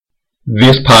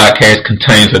This podcast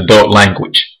contains adult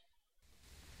language.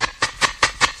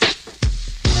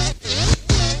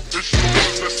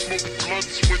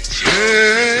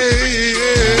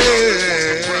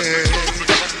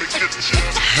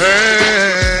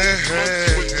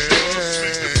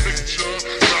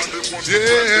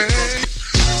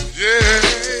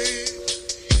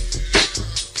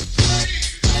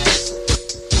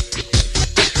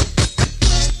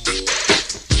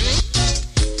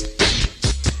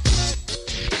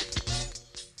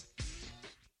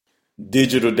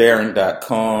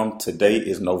 DigitalDarren.com. Today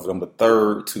is November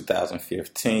 3rd,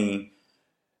 2015.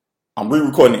 I'm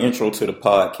re-recording the intro to the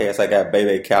podcast. I got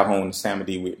Bebe Calhoun and Sammy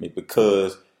D with me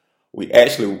because we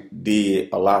actually did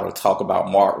a lot of talk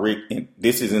about Mark Richt. And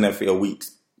this is NFL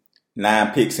Weeks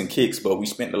 9 picks and kicks, but we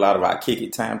spent a lot of our kick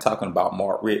it time talking about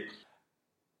Mark Richt.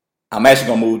 I'm actually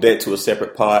going to move that to a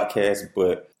separate podcast,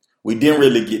 but we didn't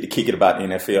really get to kick it about the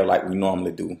NFL like we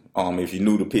normally do. If you're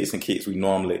new to picks and kicks, we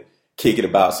normally kick it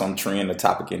about some trend or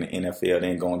topic in the NFL,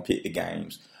 then go and pick the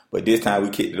games. But this time we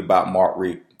kicked it about Mark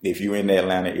Richt. If you're in the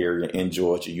Atlanta area, in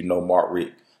Georgia, you know Mark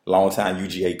Richt, longtime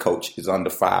UGA coach, is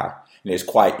under fire. And it's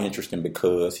quite interesting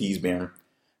because he's been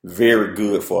very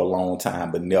good for a long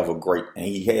time, but never great. And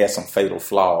he has some fatal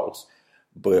flaws.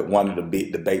 But one of the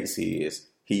big debates is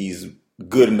he's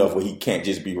good enough where he can't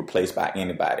just be replaced by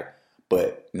anybody,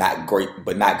 but not great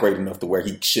enough to where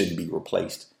he shouldn't be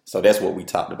replaced. So that's what we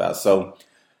talked about.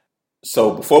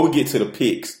 So before we get to the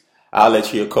picks, I'll let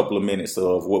you hear a couple of minutes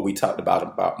of what we talked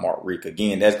about Mark Richt.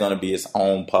 Again, that's going to be its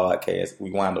own podcast. We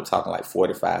wound up talking like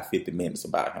 45, 50 minutes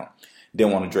about him.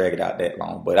 Didn't want to drag it out that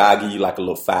long, but I'll give you like a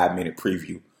little 5-minute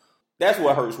preview. That's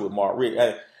what hurts with Mark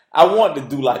Richt. I wanted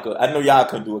to do I know y'all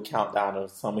couldn't do a countdown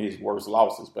of some of his worst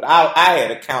losses, but I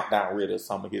had a countdown read of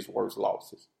some of his worst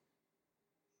losses.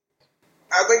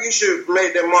 I think you should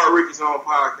make that Mark Richt his own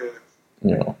podcast.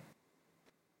 Yeah.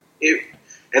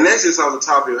 And that's just on the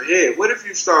top of your head. What if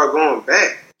you start going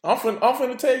back? I'm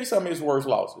finna tell you some of his worst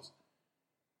losses.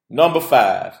 Number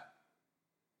 5,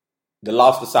 the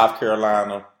loss to South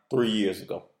Carolina 3 years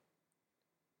ago.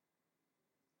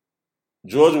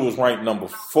 Georgia was ranked number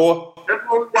 4. That's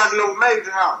when we watching over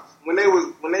Major House. When they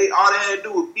all they had to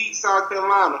do was beat South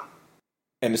Carolina.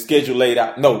 And the schedule laid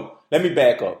out. No, let me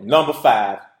back up. Number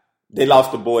 5, they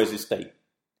lost to Boise State.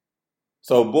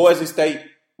 So Boise State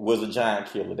was a giant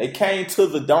killer. They came to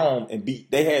the Dome and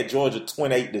they had Georgia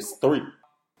 28-3.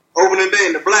 Opening day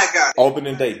in the blackout.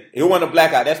 Opening day. It wasn't a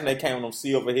blackout. That's when they came with them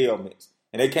silver helmets.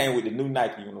 And they came with the new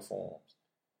Nike uniforms.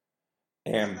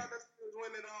 And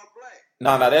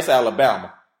no, that's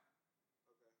Alabama.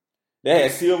 They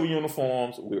had silver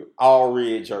uniforms with all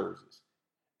red jerseys.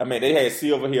 I mean, they had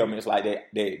silver helmets like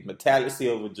that metallic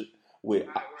silver with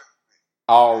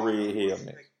all red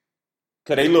helmets.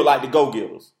 Because they look like the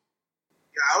go-getters.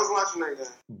 Yeah, I was watching that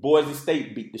game. Boise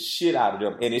State beat the shit out of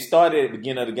them. And it started at the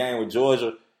beginning of the game with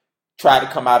Georgia tried to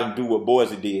come out and do what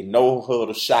Boise did. No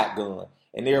huddle shotgun.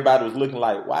 And everybody was looking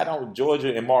like, why don't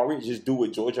Georgia and Mark Richt just do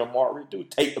what Georgia and Mark Richt do?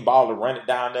 Take the ball and run it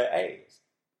down their ass.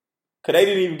 Because they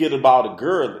didn't even get the ball to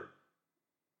Gurley.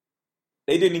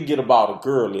 They didn't even get the ball to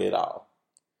Gurley at all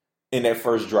in that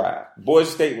first drive.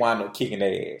 Boise State wound up kicking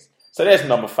their ass. So that's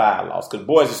number 5 loss. Because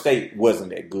Boise State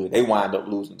wasn't that good. They wound up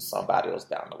losing to somebody else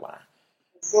down the line.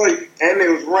 And they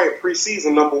was ranked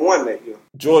preseason number 1 that year.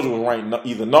 Georgia was ranked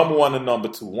either number 1 or number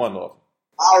 2, one of them.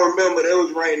 I remember they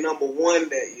was ranked number 1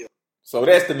 that year. So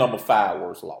that's the number 5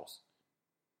 worst loss.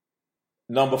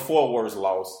 Number 4 worst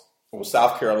loss was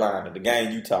South Carolina, the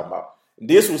game you talking about.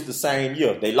 This was the same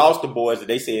year. They lost the boys.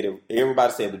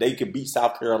 Everybody said that they could beat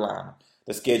South Carolina.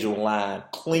 The schedule line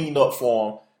cleaned up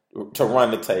for them to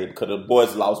run the table because the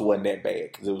boys' loss wasn't that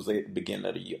bad because it was at the beginning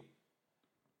of the year.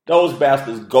 Those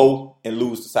bastards go and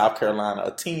lose to South Carolina,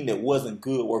 a team that wasn't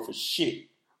good worth a shit.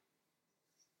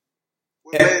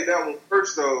 Well, that one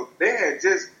first, though, they had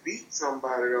just beat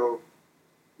somebody, though,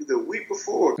 the week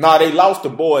before. No, they lost to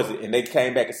Boise, and they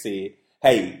came back and said,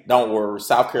 hey, don't worry,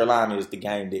 South Carolina is the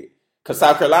game that... Because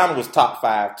South Carolina was top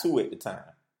 5, too, at the time.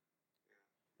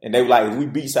 And they were like, if we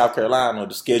beat South Carolina,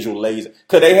 the schedule lays...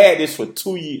 Because they had this for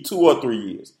 2 or 3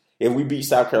 years. If we beat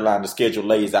South Carolina, the schedule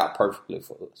lays out perfectly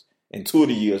for us. And 2 of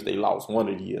the years they lost. 1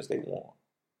 of the years they won.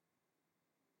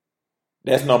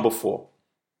 That's number 4.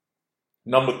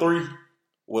 Number 3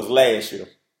 was last year.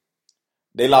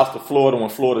 They lost to Florida when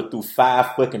Florida threw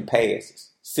 5 fucking passes.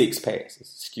 6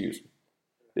 passes, excuse me.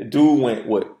 The dude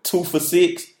went, 2 for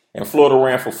 6? And Florida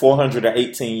ran for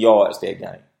 418 yards that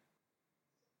game.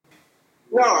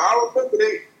 No, I remember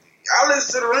I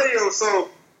listened to the radio, so...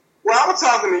 Well, I was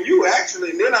talking to you, actually,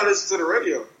 and then I listened to the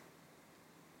radio.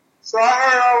 So I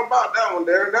heard all about that one,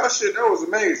 Darren. That was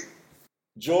amazing.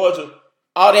 Georgia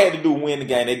All they had to do win the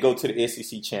game, they go to the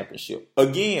SEC championship.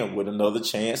 Again, with another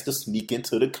chance to sneak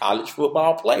into the college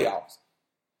football playoffs.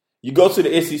 You go to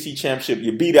the SEC championship,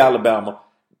 you beat Alabama,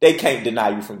 they can't deny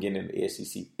you from getting in the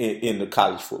SEC, in the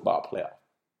college football playoff.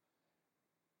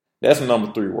 That's the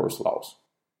number 3 worst loss.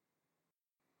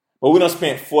 But we done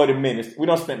spent 40 minutes. We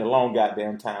done spent a long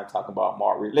goddamn time talking about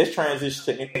Mark Richt. Let's transition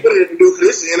to...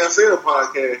 This is an NFL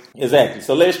podcast. Exactly.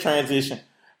 So let's transition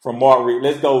from Mark Richt.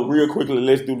 Let's go real quickly.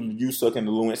 Let's do the USUC and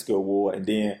the Lewinsky Award. And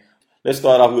then let's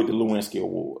start off with the Lewinsky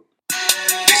Award.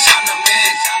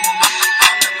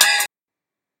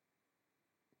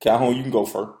 Calhoun, you can go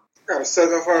first. Got a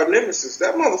second for our nemesis.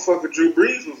 That motherfucker Drew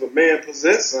Brees was a man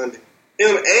possessed Sunday.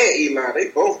 Him and Eli, they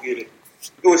both get it.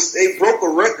 They broke a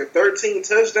record, 13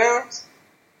 touchdowns.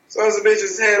 Sons of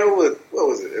bitches had over,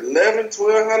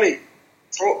 1,200,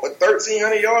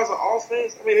 1,300 yards of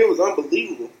offense. I mean, it was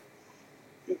unbelievable.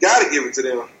 You got to give it to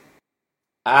them.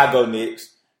 I go next.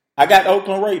 I got the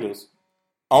Oakland Raiders.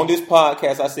 On this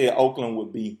podcast, I said Oakland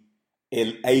would be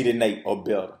 8-8 or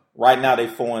better. Right now, they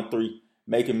 4-3,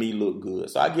 making me look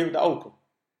good. So I give it to Oakland.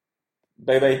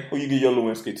 Baby, who you give your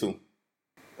Lewinsky to?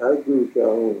 I agree with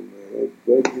Calhoun, man.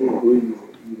 That Drew Brees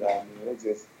and Eli, man. That's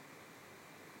just,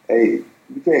 hey,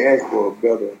 you can't ask for a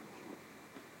better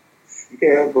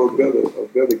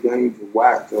game to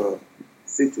watch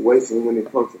situation when it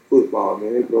comes to football,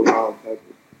 man. They broke all types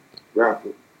of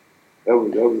records. That was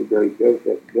a great. That was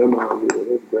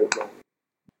a great game.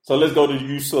 So let's go to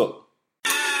USUC.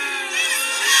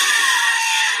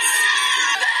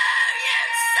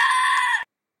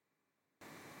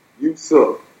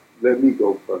 USUC. Let me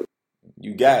go first.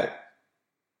 You got it.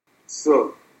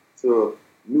 Suck to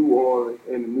New Orleans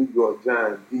and the New York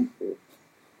Giants defense.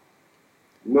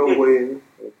 No way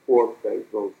a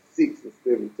quarterback goes 6 and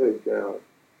 7 touchdowns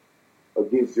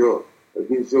against your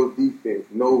defense.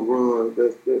 No run.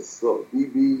 That's suck.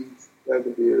 DBs,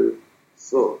 secondary,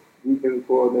 suck. Defensive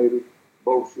coordinators,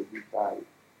 both should be fired.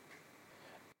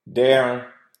 Darren,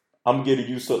 I'm going to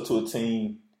give USUC to a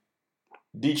team.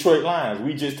 Detroit Lions.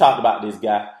 We just talked about this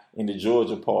guy in the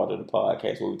Georgia part of the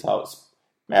podcast where we talked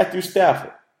Matthew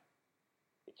Stafford.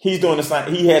 He's doing the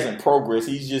same. He hasn't progressed.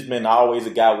 He's just been always a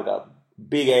guy with a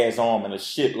big ass arm and a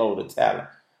shitload of talent,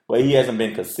 but he hasn't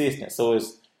been consistent. So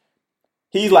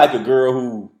he's like a girl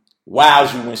who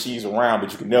wows you when she's around,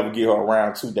 but you can never get her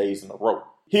around 2 days in a row.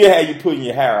 He'll have you pulling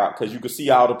your hair out because you can see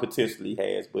all the potential he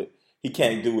has, but he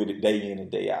can't do it day in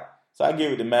and day out. So I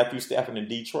give it to Matthew Stafford in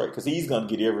Detroit because he's going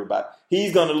to get everybody.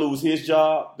 He's going to lose his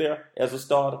job there as a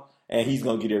starter, and he's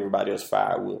going to get everybody else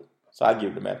fired with. So I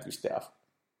give it to Matthew Stafford.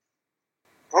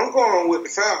 I'm going with the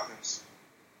Falcons.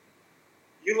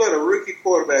 You let a rookie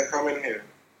quarterback come in here,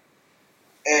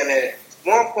 and at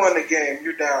one point in the game,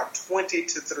 you're down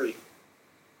 20-3.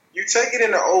 You take it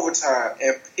into overtime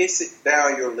and piss it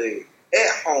down your leg.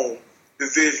 At home,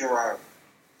 division rival.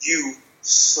 You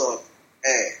suck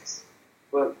ass.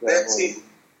 But that team,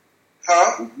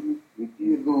 huh? We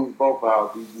did lose both our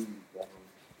DBs.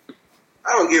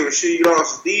 I don't give a shit. You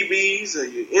lost DBs or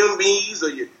your MBs or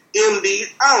your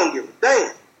MDs. I don't give a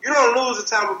damn. You don't lose to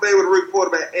Tampa Bay with a rookie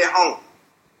quarterback at home.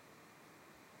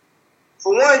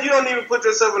 For one, you don't even put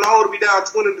yourself in the hole to be down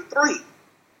 20-3.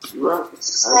 Right.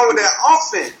 What's wrong with that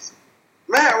offense?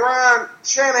 Matt Ryan,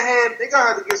 Shanahan, they gonna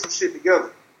have to get some shit together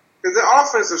because their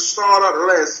offense has stalled out the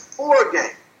last 4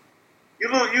 games. You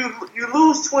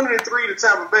lose 20-3 to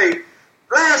Tampa Bay.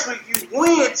 Last week you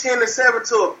win 10-7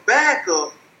 to a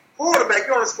backup quarterback.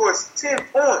 You only scored 10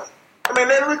 points. I mean,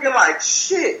 they're looking like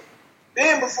shit.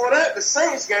 Then before that, the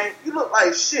Saints game, you look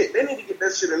like shit. They need to get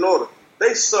that shit in order.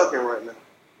 They sucking right now.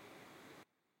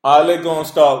 All right, let's go and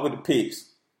start with the picks.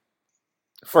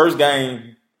 First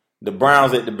game, the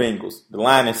Browns at the Bengals. The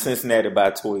line is Cincinnati by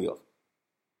 12.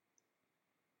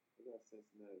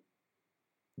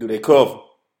 Do they cover?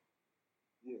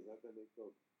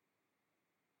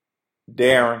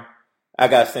 Darren, I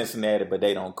got Cincinnati, but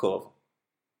they don't cover.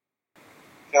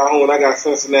 Calhoun, I got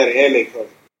Cincinnati and they cover.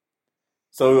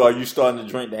 So are you starting to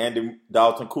drink the Andy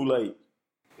Dalton Kool-Aid?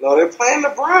 No, they're playing the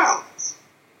Browns.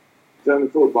 German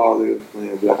football is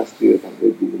playing, but I still think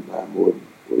they beat them by more than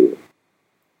 12.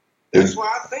 That's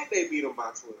why I think they beat them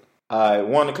by 12. All right,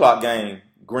 1 o'clock game.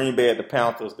 Green Bay at the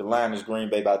Panthers. The line is Green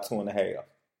Bay by 2.5.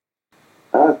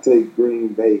 I take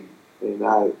Green Bay, and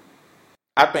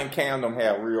I think Camden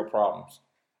have real problems.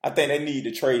 I think they need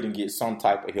to trade and get some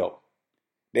type of help.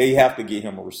 They have to get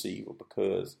him a receiver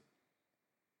because,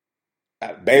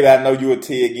 baby, I know you're a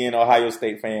Ted Ginn Ohio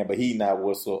State fan, but he not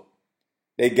what's up.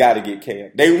 They got to get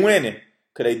Cam. They winning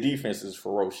because their defense is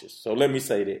ferocious. So let me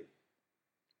say that.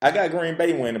 I got Green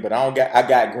Bay winning, but I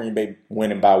got Green Bay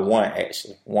winning by 1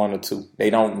 actually, 1 or 2. They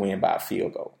don't win by a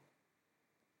field goal.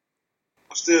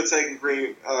 I'm still taking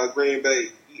Green Bay.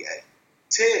 Yeah.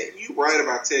 Ted, you right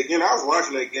about Ted Ginn. I was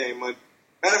watching that game Monday.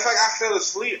 Matter of fact, I fell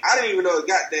asleep. I didn't even know it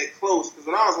got that close because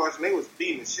when I was watching, they was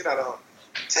beating the shit out of him.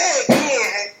 Ted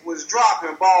Ginn was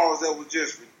dropping balls that was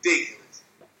just ridiculous.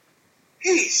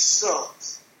 He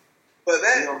sucks. But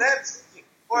they got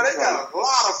a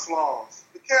lot of flaws.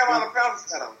 The Carolina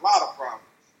Panthers got a lot of problems.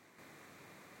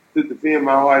 To defend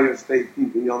my Ohio State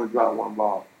people, he only dropped 1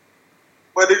 ball.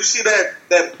 But did you see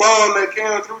that bomb that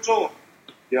came through to him?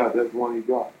 Yeah, that's one he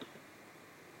dropped.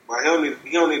 But he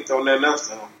don't need to throw nothing else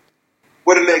to him.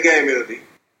 What in that game it'll be?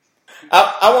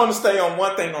 I want to stay on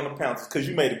one thing on the Panthers because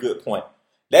you made a good point.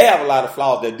 They have a lot of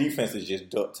flaws. Their defense is just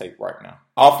duct tape right now.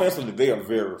 Offensively, they are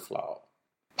very flawed.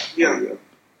 Yeah.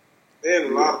 They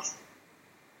have a lot of.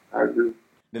 I agree.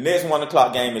 The next 1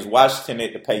 o'clock game is Washington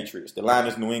at the Patriots. The line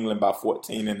is New England by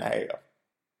 14.5.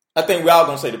 I think we all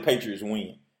going to say the Patriots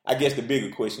win. I guess the bigger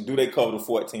question, do they cover the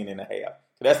 14.5?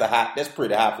 That's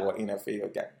pretty high for an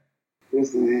NFL game.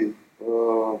 Yes, it is. I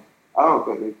don't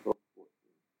think they cover 14.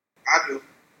 I do.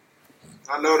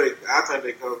 I think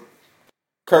they cover.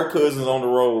 Kirk Cousins on the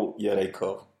road, yeah, they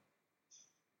cover.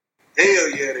 Hell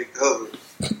yeah, they cover.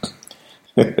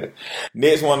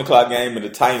 Next 1 o'clock game is the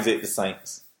Titans at the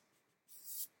Saints.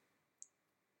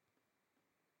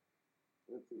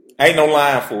 Ain't no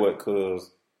line for it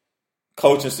because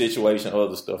coaching situation,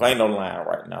 other stuff. Ain't no line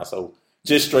right now. So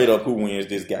just straight up, who wins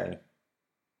this game?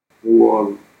 New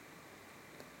Orleans.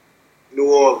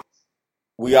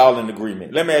 We all in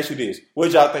agreement. Let me ask you this.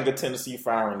 What y'all think of Tennessee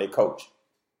firing their coach?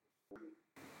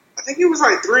 I think he was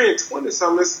like 3-20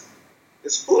 something.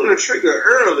 It's pulling the trigger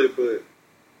early, but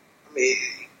I mean,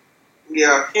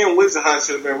 yeah, Ken Whisenhunt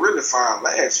should have been really fired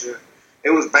last year. It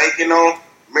was banking on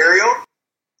Mariota.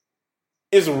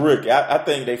 It's a rookie. I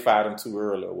think they fired him too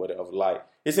early or whatever. Like,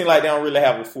 it seems like they don't really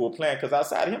have a full plan because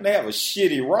outside of him, they have a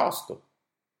shitty roster.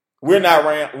 We're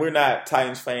not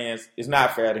Titans fans. It's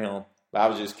not fair to him. But I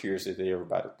was just curious as to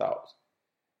everybody's thoughts.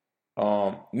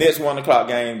 Next 1 o'clock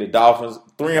game, the Dolphins,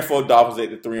 3-4 Dolphins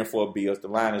at the 3-4 Bills. The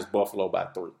line is Buffalo by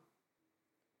 3.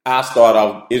 I start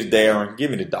off, it's Darren.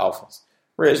 Give me the Dolphins.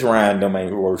 Rex Ryan, them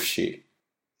ain't worth shit.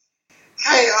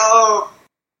 Hey,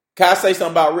 can I say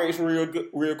something about Rex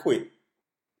real quick?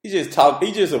 He just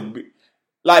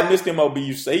like Mr. MOB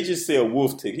used to say, he just sell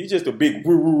wolf tick. He's just a big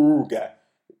woo guy.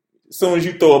 As soon as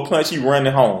you throw a punch, he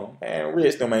running home. Man,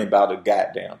 Rex them ain't about a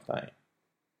goddamn thing.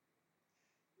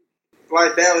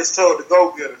 Like Dallas told the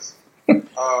go-getters.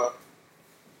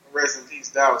 Rest in peace,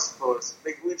 Dallas, of course.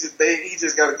 He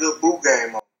just got a good boot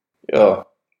game on. Yeah.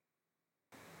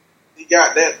 He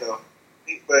got that though.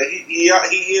 But he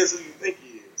is who you think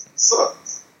he is. He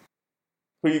sucks.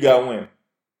 Who you got winning?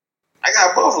 I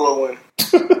got Buffalo winning.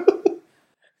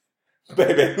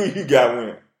 Baby, who you got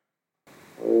winning?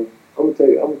 I'm gonna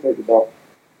take the Dolphins.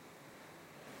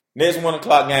 Next 1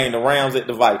 o'clock game, the Rams at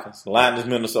the Vikings. The line is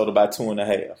Minnesota by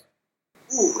 2.5.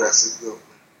 Ooh, that's a good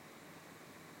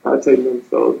one. I take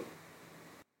Minnesota.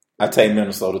 I take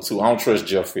Minnesota too. I don't trust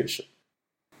Jeff Fisher.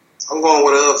 I'm going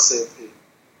with an upset pick.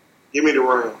 Give me the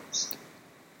Rams.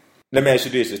 Let me ask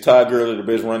you this: is Todd Gurley the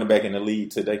best running back in the league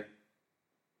today?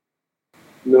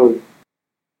 No.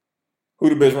 Who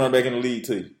the best running back in the league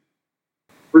to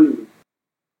you?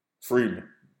 Freeman.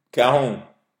 Calhoun.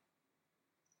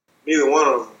 Neither one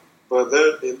of them, but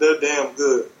they're damn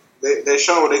good. They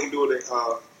show what they can do with their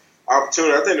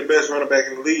opportunity. I think the best running back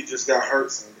in the league just got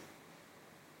hurt Sunday,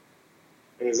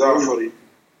 and it's all for the.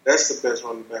 That's the best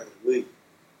running back in the league.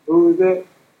 Who is that?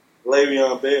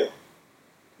 Le'Veon Bell.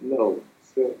 No,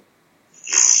 sir.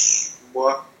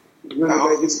 Boy, Running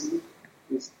back is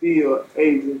still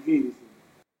Adrian Peterson.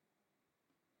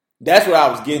 That's what I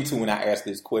was getting to when I asked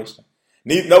this question.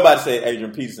 Nobody said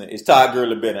Adrian Peterson. Is Todd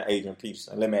Gurley better than Adrian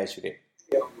Peterson? Let me ask you that.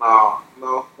 Yeah,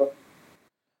 no.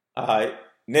 All right.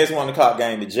 Next 1 o'clock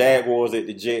game, the Jaguars at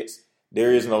the Jets.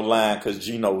 There is no line because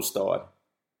Geno's starting.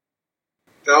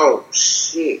 Oh,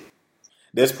 shit.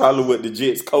 That's probably what the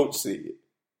Jets coach said.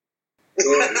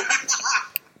 What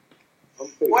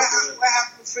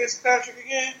happened to Fitzpatrick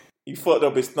again? He fucked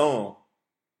up his thumb.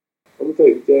 I'm going to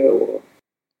take the Jaguars.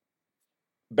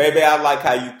 Baby, I like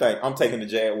how you think. I'm taking the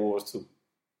Jaguars too.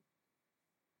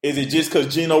 Is it just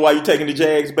because Geno why you taking the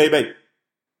Jags, baby?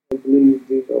 I believe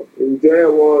Geno. And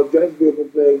Jaguars, Jacksonville been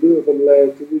playing good for the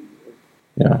last 2 weeks.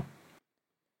 Yeah.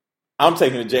 I'm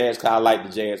taking the Jags because I like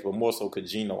the Jags, but more so because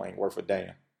Geno ain't worth a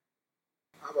damn.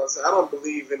 I'm about to say, I don't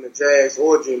believe in the Jags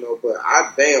or Geno, but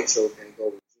I damn sure can't go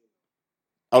with Geno.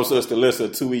 Oh, so it's the lesser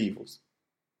of two evils.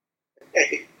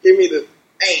 Hey, give me the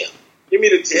damn. Give me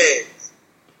the Jags.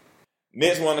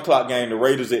 Next 1 o'clock game, the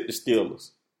Raiders at the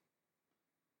Steelers.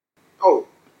 Oh,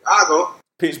 I'll go.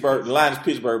 Pittsburgh. The line is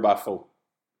Pittsburgh by 4.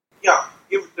 Yeah,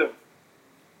 give it to them.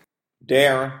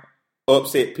 Darren,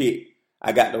 upset pick.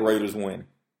 I got the Raiders winning.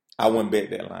 I wouldn't bet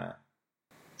that line.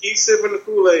 Keep sipping the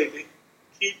Kool-Aid, D.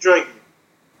 Keep drinking.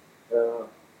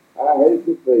 I hate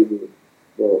to say this,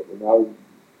 but when I was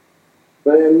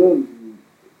playing Little League,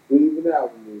 Cleveland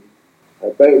Avenue, I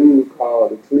think we would call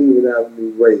the Cleveland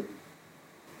Avenue Raiders.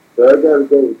 So I got to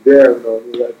go with Darren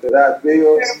on this. I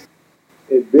said,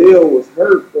 if Bill was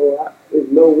hurt, so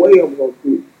there's no way I'm going to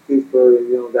pick Pittsburgh and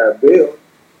you don't got Bill.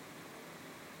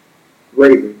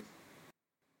 Raiders.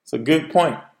 It's a good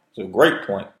point. It's a great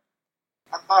point.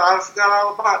 I thought I forgot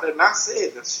all about that, and I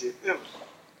said that shit, didn't I?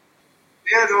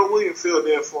 D'Angelo Williams filled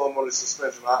in for him on the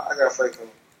suspension. I got faith in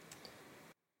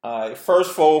him.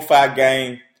 First 4 or 5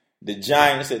 game, the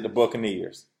Giants at the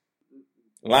Buccaneers.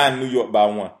 Line New York by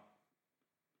 1.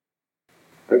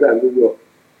 I got New York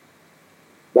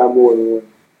by more than 1.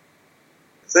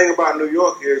 The thing about New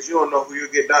York is you don't know who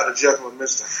you get, Dr. Jekyll and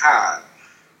Mr. Hyde.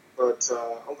 But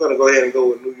I'm going to go ahead and go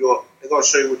with New York. They're going to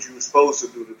show you what you were supposed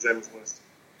to do to Jameis Winston.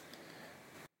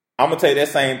 I'm going to take that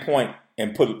same point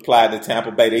and apply to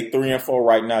Tampa Bay. They 3-4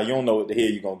 right now. You don't know what the hell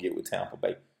you're going to get with Tampa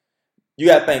Bay. You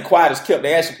got to think quiet as kept.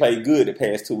 They actually played good the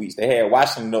past 2 weeks. They had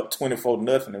Washington up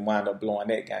 24-0 and wound up blowing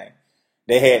that game.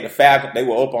 They had the Falcons. They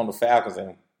were up on the Falcons,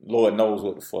 and Lord knows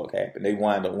what the fuck happened. They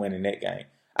wound up winning that game.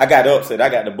 I got upset. I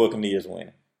got the Buccaneers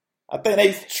winning. I think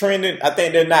they trending. I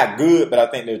think they're not good, but I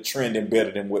think they're trending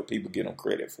better than what people give them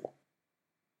credit for.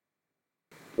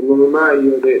 I'm going to remind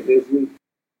you of that this week.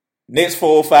 Next 4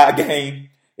 or 5 game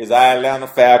is our Atlanta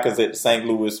Falcons at the St.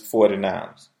 Louis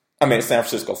 49ers. I mean, San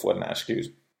Francisco 49ers, excuse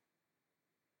me.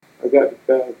 I got the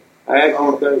Falcons. I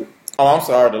actually think. Oh, I'm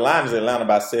sorry. The line is Atlanta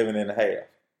by 7.5.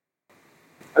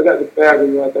 I got the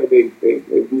Falcons, and I think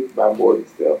they beat by more than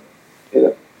stuff. And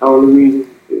the only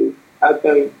reason is I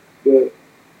think that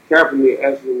Kaepernick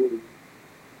actually would have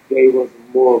gave us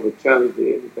more of a challenge than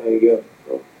anything else.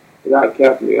 So without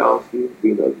Kaepernick, I don't see it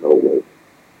being us no way.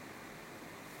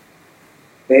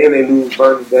 And they lose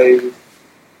Vernon Davis.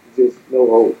 Just no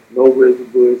hope. No Reggie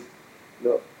Bush.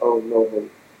 No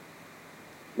hope.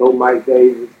 No Mike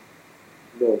Davis.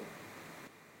 No.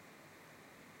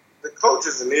 The coach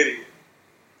is an idiot.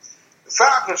 The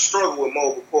Falcons struggle with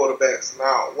mobile quarterbacks.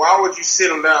 Now, why would you sit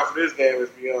them down for this game is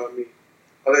beyond me.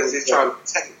 Unless he's trying to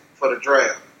tank for the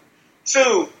draft.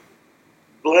 2,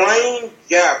 Blaine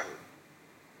Gabbert.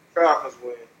 Falcons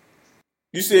win.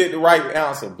 You said the right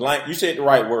answer. You said the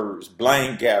right words.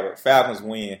 Blaine Gabbert. Falcons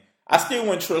win. I still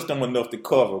wouldn't trust them enough to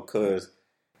cover because.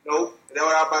 Nope. That's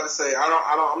what I'm about to say.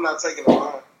 I'm not taking the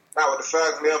line. Not with the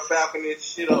Falcons. They'll falcon this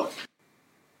shit up.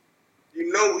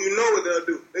 You know what they'll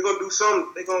do. They're gonna do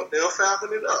something. They'll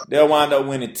falcon it up. They'll wind up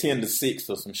winning 10-6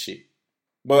 or some shit.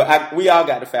 But we all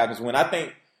got the Falcons win. I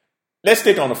think. Let's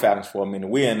stick on the Falcons for a minute.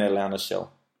 We're in the Atlanta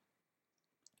show.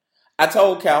 I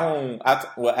told Calhoun,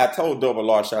 I told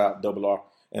Double R, shout out Double R,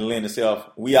 and Lynn himself,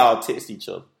 we all text each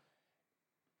other.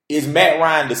 Is Matt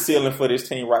Ryan the ceiling for this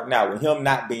team right now with him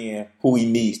not being who he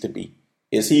needs to be?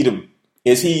 Is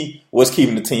he what's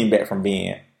keeping the team back from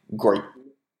being great?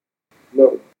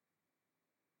 No.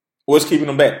 What's keeping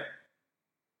them back?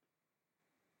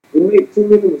 We make too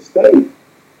many mistakes.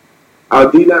 Our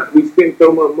D-line, we spend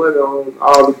so much money on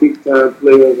all the big-time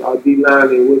players. Our D-line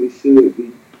ain't what it should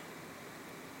be.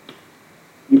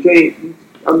 You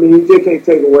just can't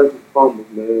take away from fumbles,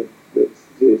 man. It's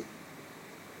just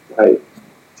like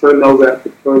turnover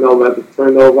after turnover after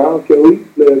turnover. I don't care who you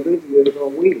play, eventually they're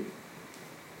going to win.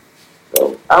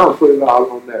 So I don't put it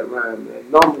all on Matt Ryan,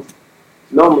 man.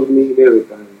 Numbers mean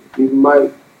everything. People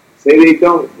might say they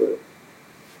don't, but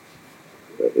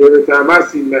every time I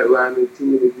see Matt Ryan in 2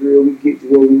 minute drill, we get to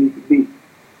where we need to be.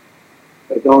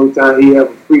 That's the only time he have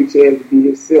a free chance to be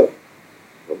himself.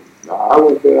 So, I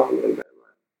won't bet on Matt Ryan.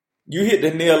 You hit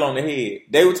the nail on the head.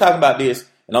 They were talking about this,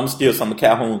 and I'm still some of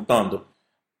Calhoun Thunder.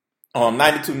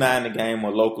 92.9 The Game, a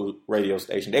local radio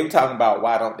station. They were talking about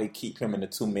why don't they keep him in the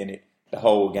 2 minute the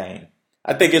whole game.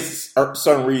 I think it's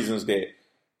certain reasons that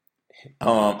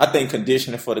I think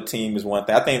conditioning for the team is one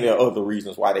thing. I think there are other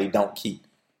reasons why they don't keep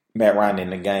Matt Ryan in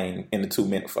the game in the 2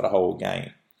 minute for the whole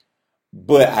game.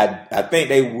 But I think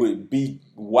they would be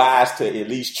wise to at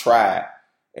least try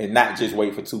and not just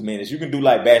wait for 2 minutes. You can do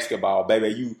like basketball,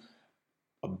 baby.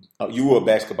 You were a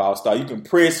basketball star. You can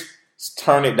press,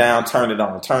 turn it down, turn it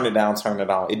on, turn it down, turn it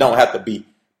on. It don't have to be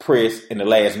pressed in the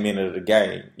last minute of the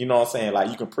game. You know what I'm saying? Like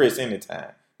you can press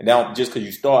anytime. And don't just because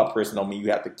you start pressing don't mean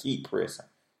you have to keep pressing.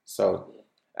 So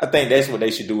I think that's what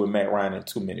they should do with Matt Ryan in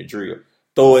 2 minute drill.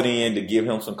 throw it in to give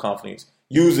him some confidence.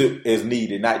 Use it as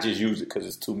needed, not just use it because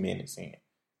it's 2 minutes in.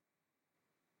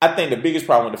 I think the biggest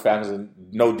problem with the Falcons is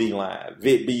no D-line.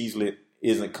 Vic Beasley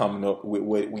isn't coming up with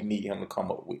what we need him to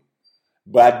come up with.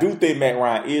 But I do think Matt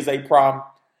Ryan is a problem.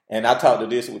 And I talked to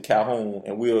this with Calhoun,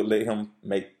 and we'll let him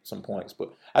make some points.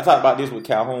 But I talked about this with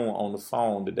Calhoun on the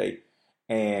phone today.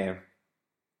 And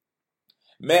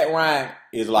Matt Ryan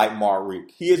is like Mark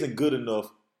Richt. He isn't good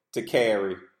enough to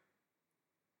carry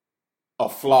a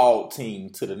flawed team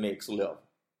to the next level.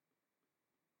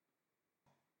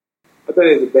 I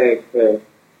think it's a bad pass.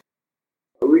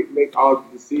 Rick make all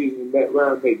the decisions, and Matt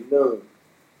Ryan make none.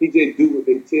 He just do what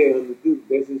they tell him to do.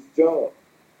 That's his job.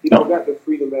 He don't got the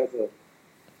freedom as a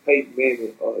Peyton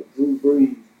Manning or Drew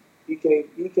Brees. He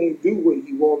can't do what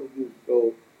he want to do.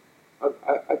 So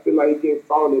I feel like he getting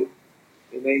faulted,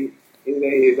 and it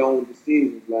ain't his own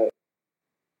decisions. Like,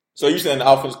 so you saying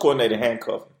the offense coordinator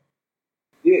handcuffed him?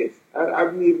 Yes, I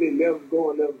believe they let him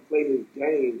go and let him play his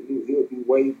game. He'll be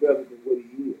way better than what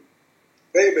he is.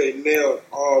 Bebe nailed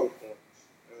all the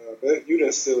points. You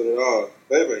didn't steal it all.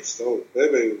 Bebe stole it.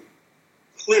 Bebe,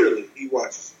 clearly, he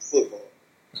watches football.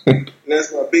 And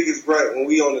that's my biggest gripe when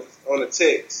we on the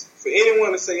text. For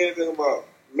anyone to say anything about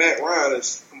Matt Ryan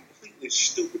is completely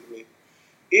stupid to me.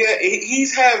 Yeah,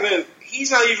 he's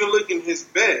not even looking his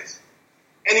best.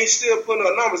 And he's still putting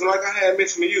up numbers. And like I had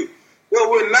mentioned to you, what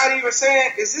we're not even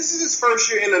saying is this is his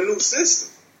first year in a new system.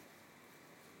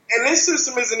 And this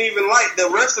system isn't even like the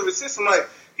rest of his system. Like,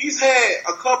 he's had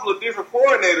a couple of different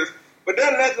coordinators, but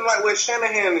they're nothing like what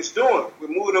Shanahan is doing. We're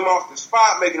moving him off the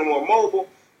spot, making him more mobile.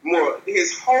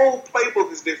 His whole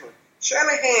playbook is different.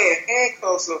 Shanahan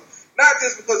handcuffs him, not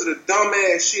just because of the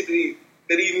dumbass shit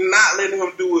that he's not letting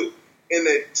him do it in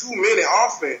the 2-minute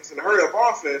offense, in the hurry-up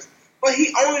offense, but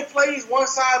he only plays one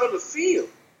side of the field.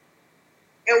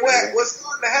 And what's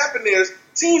starting to happen is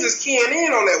teams is keying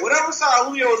in on that. Whatever side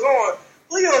Julio's on,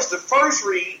 Julio's the first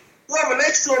read, whoever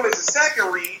next to him is the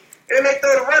second read, and then they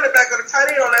throw the running back or the tight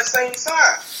end on that same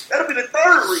side. That'll be the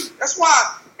third read. That's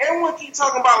why everyone keep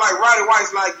talking about like Roddy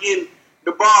White's not getting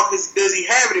the ball because does he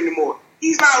have it anymore?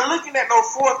 He's not looking at no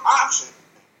fourth option.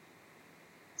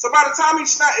 So by the time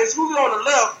it's Julio on the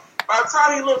left, by the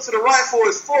time he looks to the right for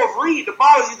his fourth read, the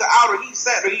ball is either out or he's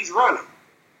set or he's running.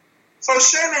 So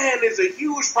Shanahan is a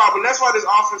huge problem. That's why this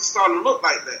offense is starting to look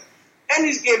like that. And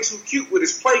he's getting too cute with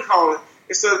his play calling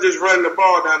instead of just running the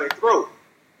ball down their throat.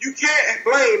 You can't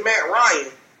blame Matt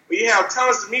Ryan when you have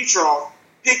Thomas Dimitroff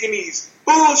picking these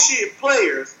bullshit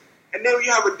players, and then when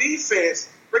you have a defense,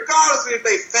 regardless of if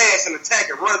they fast and attack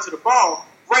and run to the ball,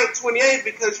 ranked 28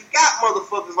 because you got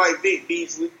motherfuckers like Vic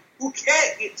Beasley who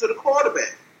can't get to the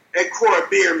quarterback, and Corey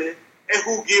Bierman, and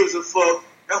who gives a fuck,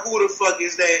 and who the fuck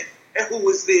is that, and who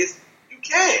is this. You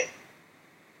can't.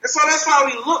 And so that's why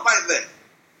we look like that.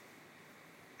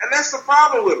 And that's the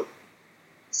problem with them.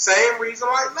 Same reason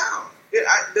like now.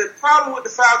 The problem with the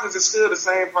Falcons is still the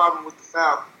same problem with the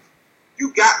Falcons.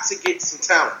 You got to get some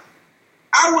talent.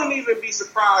 I wouldn't even be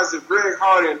surprised if Greg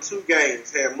Hardy in 2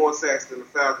 games had more sacks than the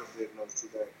Falcons did in those 2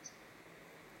 games.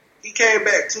 He came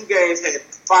back 2 games, had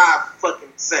 5 fucking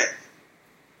sacks.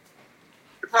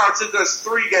 It probably took us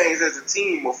 3 games as a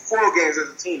team or 4 games as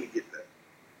a team to get that.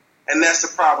 And that's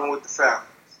the problem with the Falcons.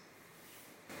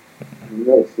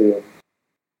 That's it.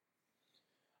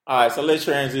 All right, so let's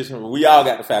transition. We all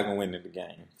got the Falcons winning the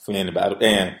game for anybody.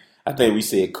 And I think we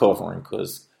said covering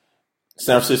because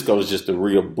San Francisco is just a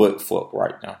real butt fuck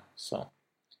right now. So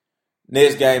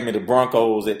next game is the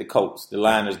Broncos at the Colts. The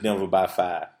line is Denver by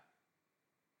 5.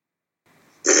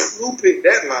 Who picked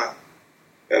that line?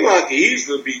 That line could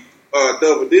easily be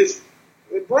double digits.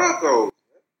 The Broncos.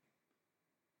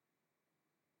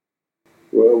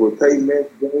 Well, with Peyton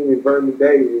Manning and Vernon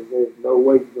Davis, there's no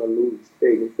way you're going to lose the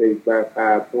and say by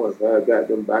 5 points. I got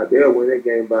them they'll win that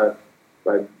game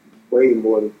by way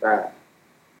more than 5.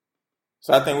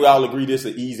 So I think we all agree this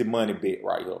is an easy money bet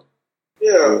right here.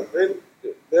 Yeah,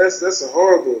 that's a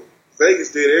horrible.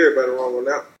 Vegas did everybody wrong on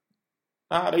that.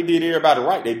 Nah, they did everybody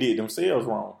right. They did themselves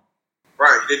wrong.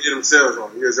 Right, they did themselves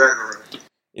wrong. You're exactly right.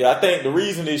 Yeah, I think the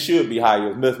reason it should be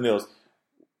higher, if nothing else,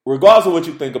 regardless of what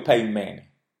you think of Peyton Manning,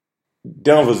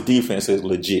 Denver's defense is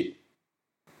legit.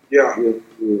 Yeah.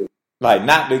 Like,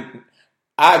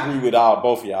 I agree with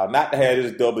both of y'all. Not to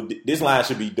have this line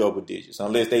should be double digits,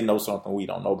 unless they know something we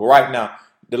don't know. But right now,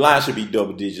 the line should be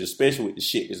double digits, especially with the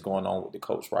shit that's going on with the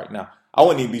coach right now. I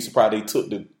wouldn't even be surprised they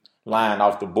took the line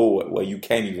off the board where you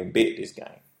can't even bet this game.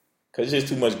 Because there's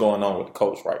just too much going on with the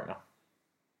coach right now.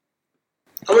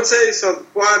 I'm going to tell you something.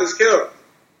 Quiet as kept.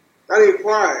 Not even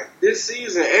quiet. This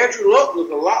season, Andrew Luck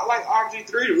looked a lot like RG3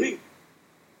 to me.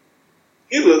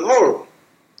 He looked horrible.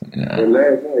 But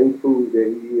last night he proved that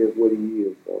he is what he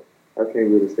is. So I can't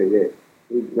really say that.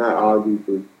 He's not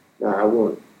arguably. Nah, I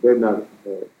want better not to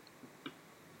compare.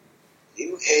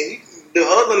 The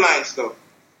other nights though.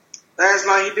 Last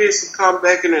night he did some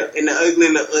comeback in the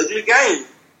ugly game.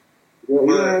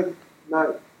 Yeah,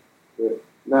 not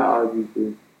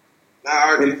arguably. Not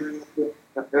arguably.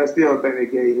 I still don't think they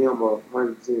gave him a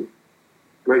 100%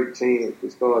 great chance to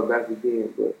start back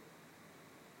again, but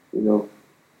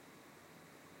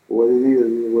what it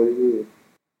is what it is.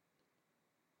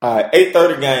 All right,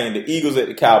 8:30 game. The Eagles at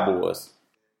the Cowboys.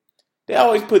 They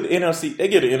always put the NFC. They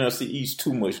give the NFC East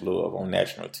too much love on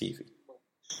national TV.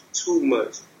 Too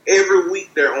much. Every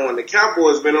week they're on. The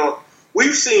Cowboys been on.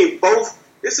 We've seen both.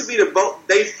 This would be the both.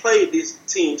 They've played this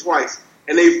team twice,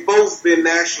 and they've both been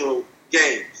national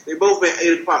games. They've both been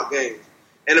 8 o'clock games.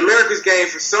 And America's game,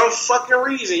 for some fucking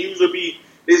reason, usually be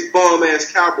this bum ass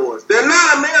Cowboys. They're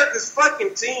not America's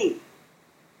fucking team.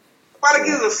 Nobody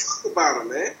gives a fuck about them,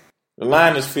 man. The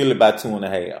line is Philly by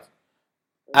 2.5.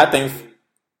 I think.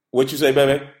 What you say,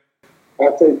 baby? I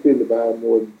take Philly by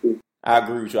more than 2. I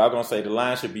agree with you. I'm gonna say the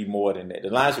line should be more than that. The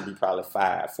line should be probably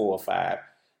 4 or 5.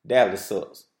 Dallas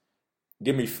sucks.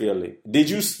 Give me Philly. Did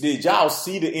y'all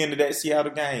see the end of that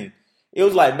Seattle game? It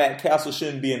was like Matt Castle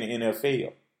shouldn't be in the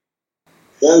NFL.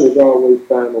 Dallas always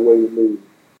find a way to lose.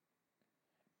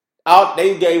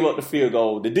 They gave up the field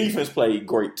goal. The defense played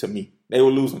great to me. They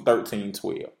were losing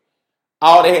 13-12.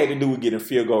 All they had to do was get a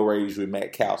field goal range with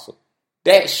Matt Castle.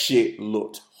 That shit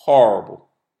looked horrible.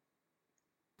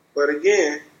 But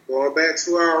again, going back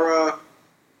to our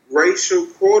racial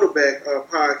quarterback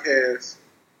podcast,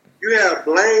 you have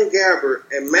Blaine Gabbert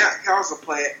and Matt Castle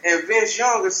playing, and Vince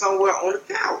Young is somewhere on the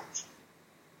couch.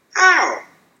 How?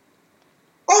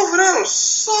 Both of them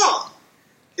suck.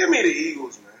 Give me the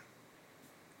Eagles, man.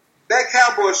 That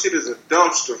Cowboy shit is a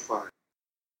dumpster fire.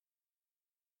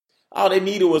 All they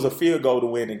needed was a field goal to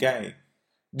win the game.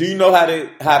 Do you know how they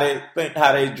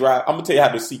drive? I'm gonna tell you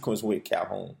how the sequence went,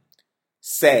 Calhoun.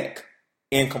 Sack,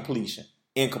 incompletion,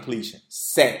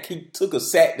 sack. He took a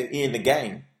sack to end the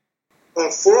game. On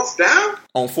 4th down?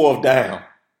 On 4th down.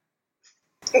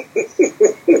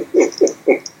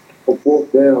 On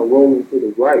 4th down, rolling to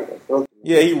the right or something.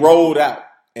 Yeah, he rolled out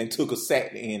and took a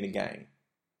sack to end the game.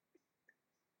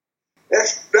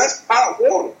 That's hot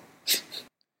water.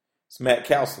 It's Matt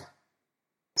Castle.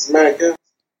 It's Matt Castle.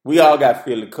 We all got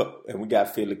Philly covered, and we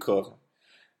got Philly covered.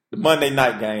 The Monday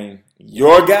night game,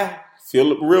 your guy,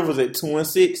 Phillip Rivers at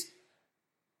 2-6,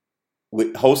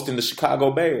 with hosting the Chicago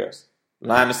Bears.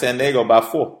 Line to San Diego by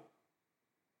 4.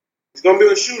 It's going to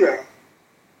be a shootout.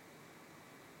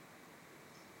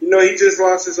 You know, he just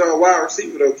lost his wide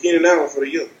receiver, though, Keenan Allen, for the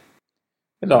year.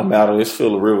 It don't matter. It's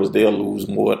Phillip Rivers. They'll lose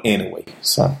more anyway.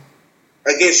 So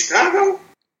against Chicago?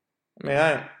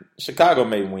 Man, Chicago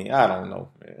may win. I don't know.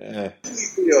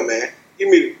 Yo, man. Give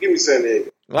me San Diego.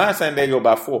 Line San Diego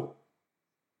by 4.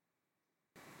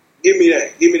 Give me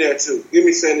that. Give me that, too. Give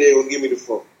me San Diego. Give me the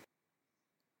 4.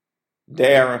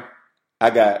 Darren, I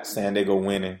got San Diego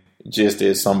winning. Just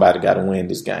as somebody got to win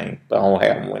this game. But I don't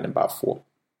have them winning by 4.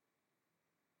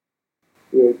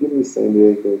 Yeah, give me San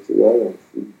Diego, too. I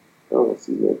don't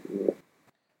see nothing else.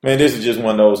 Man, this is just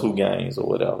one of those who games or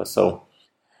whatever. So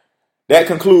that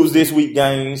concludes this week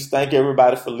games. Thank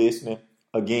everybody for listening.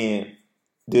 Again,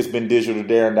 this been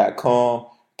digitaldarren.com.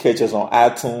 Catch us on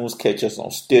iTunes. Catch us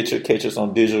on Stitcher. Catch us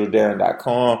on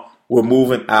digitaldarren.com. We're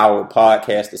moving our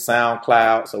podcast to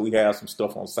SoundCloud. So we have some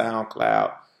stuff on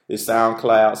SoundCloud. It's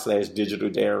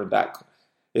SoundCloud/digitaldarren.com.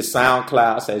 It's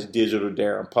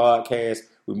SoundCloud/digitaldarren podcast.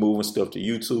 We're moving stuff to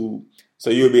YouTube. So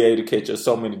you'll be able to catch us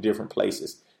so many different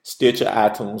places. Stitcher,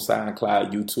 iTunes,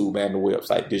 SoundCloud, YouTube, and the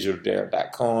website,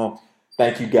 digitaldarren.com.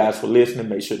 Thank you guys for listening.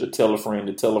 Make sure to tell a friend,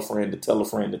 to tell a friend, to tell a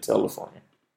friend, to tell a friend.